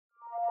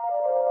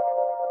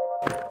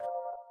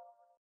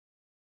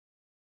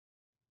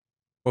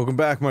Welcome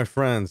back, my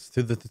friends,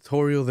 to the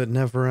tutorial that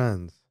never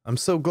ends. I'm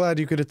so glad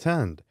you could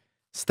attend.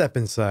 Step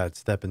inside,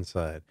 step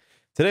inside.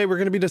 Today we're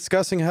going to be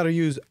discussing how to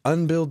use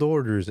unbilled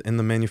orders in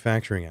the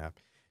manufacturing app.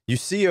 You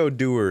see,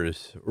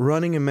 Odooers,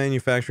 running a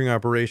manufacturing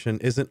operation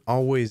isn't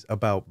always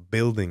about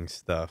building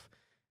stuff.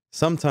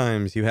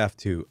 Sometimes you have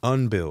to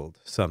unbuild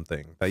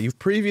something that you've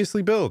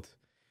previously built.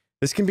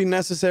 This can be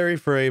necessary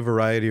for a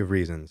variety of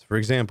reasons. For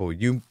example,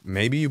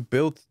 maybe you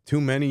built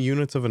too many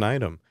units of an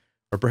item,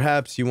 or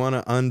perhaps you want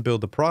to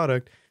unbuild a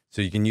product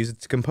so you can use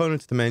its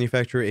components to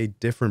manufacture a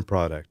different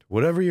product.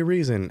 Whatever your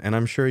reason, and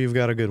I'm sure you've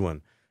got a good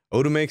one.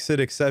 Odoo makes it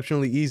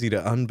exceptionally easy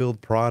to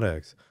unbuild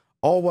products,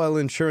 all while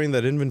ensuring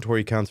that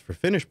inventory counts for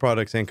finished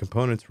products and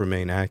components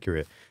remain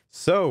accurate.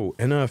 So,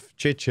 enough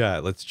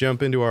chit-chat. Let's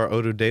jump into our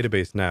Odoo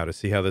database now to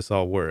see how this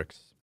all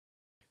works.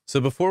 So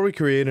before we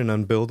create an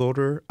unbuild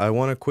order, I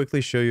want to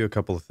quickly show you a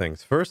couple of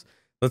things. First,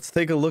 let's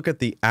take a look at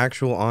the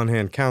actual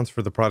on-hand counts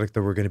for the product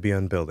that we're going to be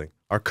unbuilding,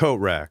 our coat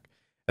rack,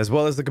 as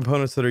well as the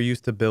components that are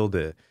used to build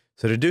it.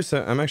 So to do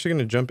so, I'm actually going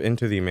to jump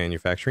into the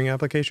manufacturing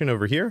application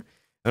over here.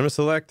 I'm going to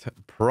select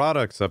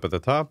products up at the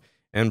top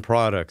and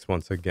products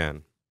once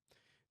again.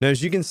 Now,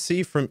 as you can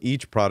see from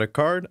each product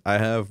card, I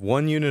have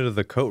 1 unit of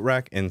the coat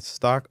rack in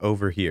stock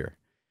over here.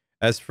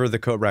 As for the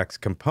coat rack's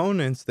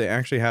components, they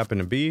actually happen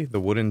to be the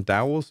wooden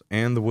dowels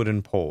and the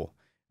wooden pole.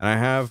 And I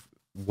have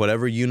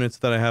whatever units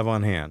that I have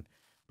on hand.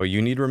 But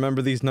you need to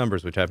remember these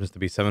numbers, which happens to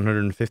be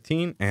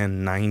 715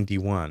 and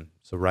 91.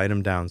 So write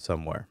them down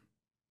somewhere.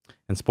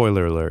 And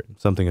spoiler alert,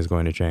 something is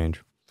going to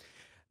change.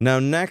 Now,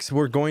 next,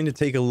 we're going to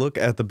take a look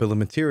at the bill of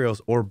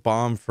materials or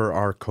BOM for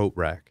our coat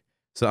rack.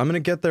 So I'm going to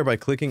get there by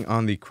clicking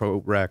on the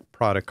coat rack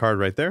product card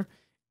right there.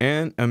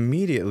 And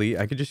immediately,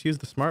 I could just use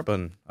the smart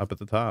button up at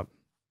the top.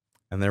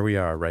 And there we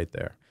are right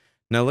there.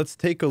 Now let's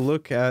take a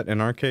look at,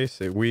 in our case,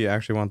 we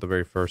actually want the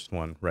very first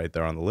one right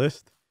there on the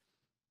list.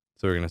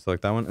 So we're going to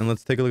select that one. And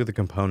let's take a look at the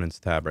components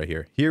tab right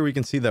here. Here we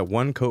can see that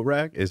one coat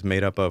rack is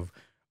made up of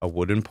a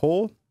wooden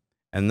pole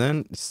and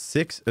then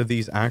 6 of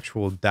these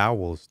actual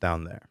dowels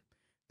down there.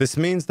 This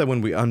means that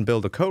when we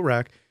unbuild a coat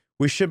rack,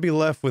 we should be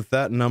left with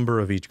that number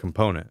of each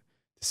component.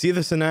 To see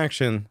this in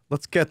action,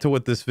 let's get to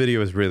what this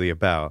video is really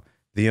about,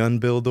 the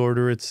unbuild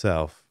order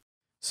itself.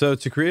 So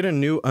to create a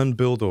new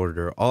unbuild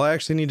order, all I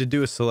actually need to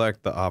do is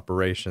select the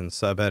operations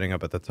subheading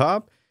up at the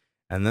top.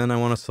 And then I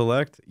want to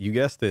select, you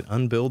guessed it,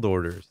 unbuild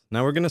orders.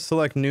 Now we're going to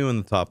select new in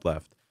the top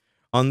left.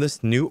 On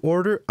this new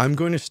order, I'm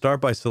going to start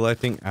by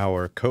selecting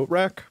our coat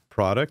rack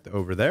product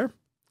over there.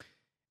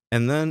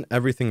 And then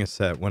everything is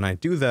set. When I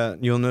do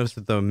that, you'll notice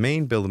that the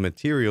main bill of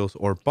materials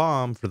or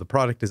BOM for the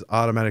product is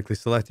automatically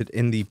selected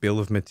in the bill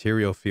of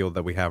material field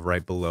that we have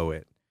right below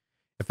it.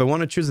 If I want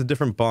to choose a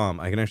different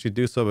BOM, I can actually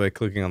do so by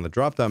clicking on the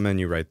drop-down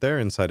menu right there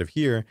inside of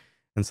here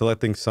and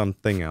selecting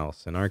something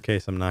else. In our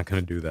case, I'm not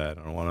going to do that.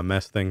 I don't want to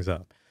mess things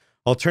up.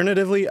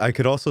 Alternatively, I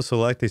could also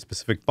select a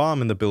specific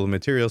BOM in the bill of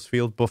materials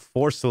field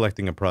before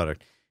selecting a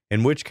product,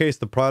 in which case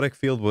the product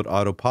field would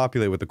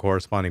auto-populate with the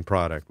corresponding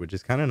product, which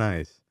is kind of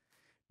nice.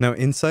 Now,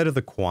 inside of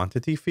the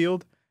quantity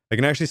field, I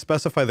can actually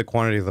specify the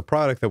quantity of the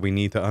product that we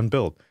need to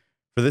unbuild.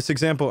 For this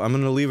example, I'm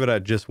going to leave it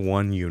at just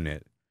 1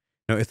 unit.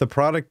 Now, if the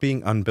product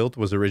being unbuilt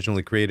was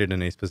originally created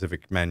in a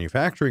specific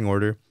manufacturing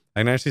order,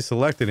 I can actually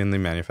select it in the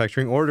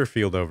manufacturing order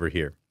field over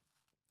here.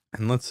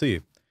 And let's see.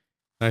 It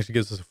actually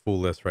gives us a full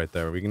list right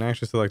there. We can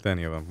actually select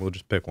any of them. We'll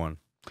just pick one.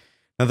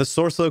 Now, the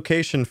source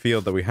location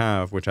field that we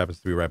have, which happens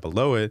to be right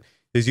below it,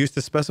 is used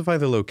to specify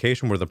the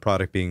location where the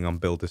product being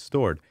unbuilt is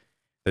stored.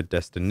 The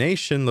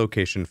destination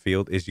location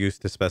field is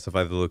used to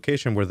specify the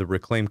location where the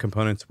reclaimed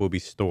components will be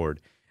stored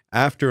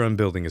after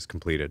unbuilding is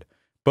completed.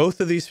 Both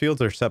of these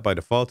fields are set by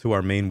default to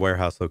our main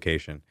warehouse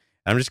location.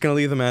 I'm just going to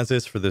leave them as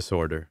is for this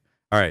order.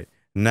 All right,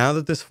 now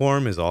that this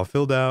form is all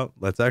filled out,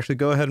 let's actually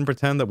go ahead and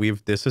pretend that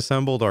we've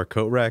disassembled our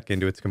coat rack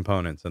into its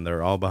components and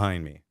they're all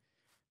behind me.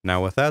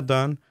 Now with that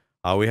done,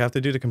 all we have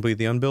to do to complete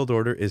the unbuild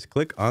order is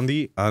click on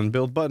the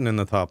unbuild button in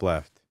the top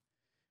left.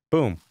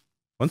 Boom.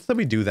 Once that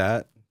we do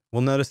that,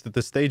 we'll notice that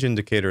the stage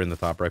indicator in the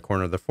top right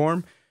corner of the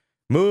form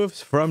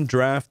moves from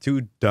draft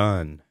to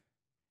done.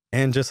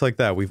 And just like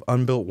that, we've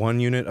unbuilt 1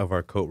 unit of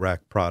our coat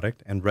rack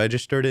product and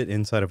registered it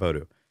inside of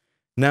Odoo.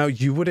 Now,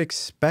 you would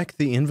expect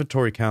the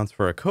inventory counts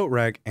for a coat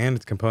rack and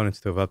its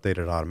components to have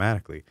updated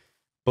automatically.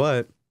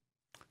 But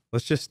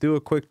let's just do a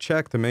quick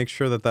check to make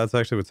sure that that's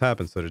actually what's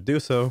happened. So to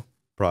do so,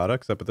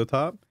 products up at the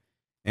top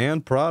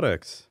and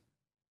products.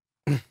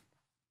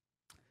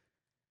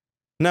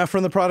 Now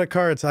from the product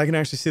cards, I can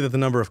actually see that the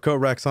number of coat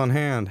racks on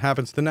hand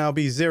happens to now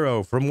be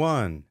 0 from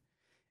 1.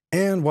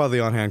 And while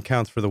the on-hand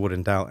counts for the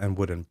wooden dowel and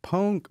wooden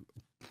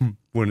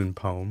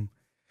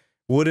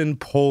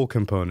pole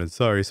components,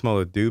 sorry,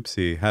 small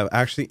doopsie, have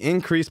actually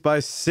increased by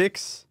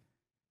 6,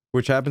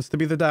 which happens to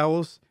be the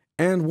dowels,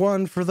 and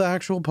 1 for the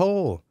actual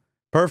pole.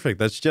 Perfect,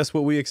 that's just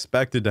what we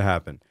expected to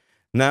happen.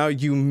 Now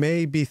you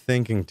may be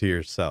thinking to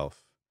yourself,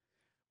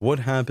 what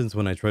happens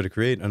when I try to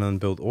create an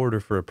unbuilt order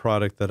for a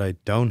product that I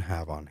don't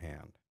have on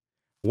hand?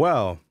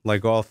 Well,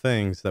 like all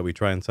things that we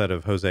try inside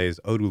of Jose's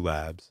Odoo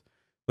Labs,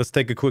 Let's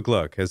take a quick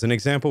look. As an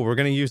example, we're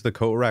going to use the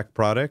coat rack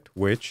product,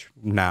 which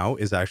now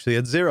is actually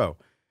at 0.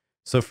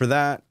 So for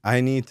that,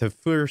 I need to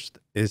first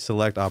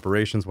select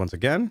operations once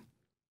again,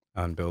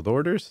 unbuild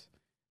orders,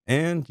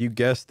 and you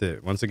guessed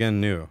it, once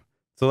again, new.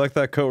 Select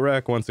that coat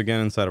rack once again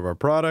inside of our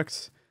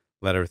products,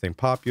 let everything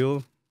pop,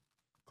 you'll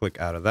click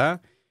out of that.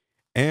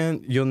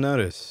 And you'll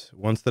notice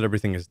once that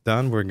everything is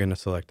done, we're going to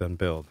select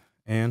unbuild.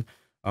 And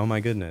oh my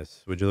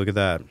goodness, would you look at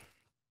that?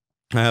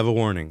 I have a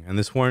warning, and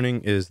this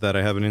warning is that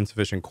I have an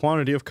insufficient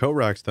quantity of coat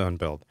racks to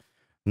unbuild.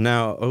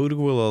 Now, Odoo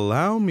will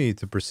allow me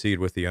to proceed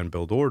with the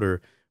unbuild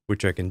order,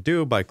 which I can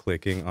do by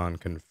clicking on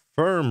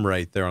confirm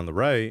right there on the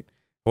right.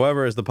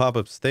 However, as the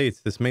pop-up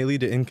states, this may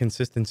lead to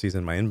inconsistencies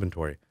in my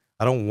inventory.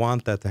 I don't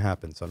want that to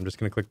happen, so I'm just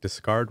going to click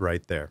discard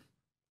right there.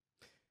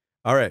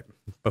 All right,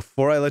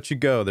 before I let you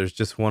go, there's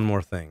just one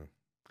more thing.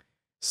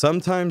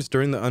 Sometimes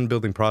during the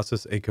unbuilding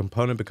process, a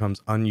component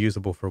becomes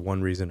unusable for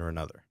one reason or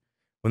another.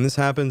 When this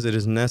happens, it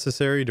is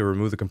necessary to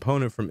remove the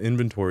component from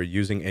inventory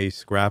using a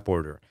scrap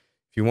order.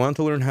 If you want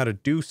to learn how to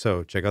do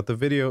so, check out the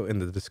video in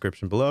the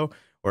description below,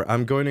 or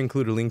I'm going to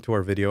include a link to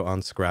our video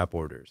on scrap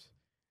orders.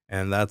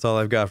 And that's all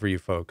I've got for you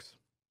folks.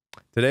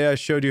 Today I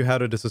showed you how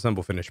to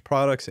disassemble finished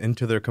products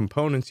into their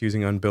components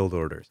using unbuild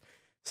orders.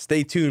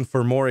 Stay tuned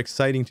for more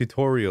exciting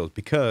tutorials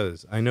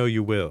because I know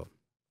you will.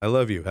 I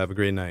love you. Have a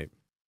great night.